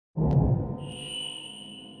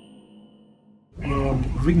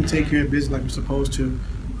if we can take care of business like we're supposed to,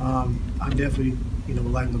 I definitely, would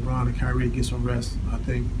like LeBron and Kyrie to get some rest. I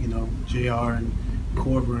think, JR and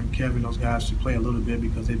Corver and Kevin, those guys should play a little bit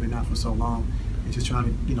because they've been out for so long. And just trying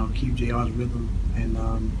to, keep JR's rhythm and,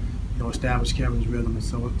 establish Kevin's rhythm. And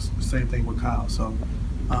so it's the same thing with Kyle. So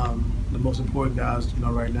the most important guys,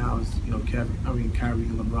 right now is, Kyrie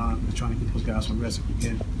and LeBron. Just trying to get those guys some rest if we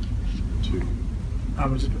can.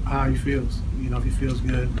 Just how he feels. If he feels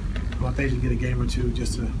good, I think he get a game or two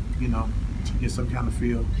just to, to get some kind of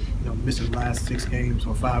feel. Missing the last 6 games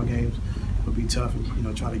or 5 games would be tough,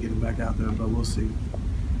 and try to get him back out there. But we'll see.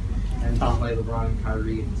 And play LeBron and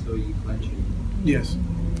Kyrie until you clinch it. Yes.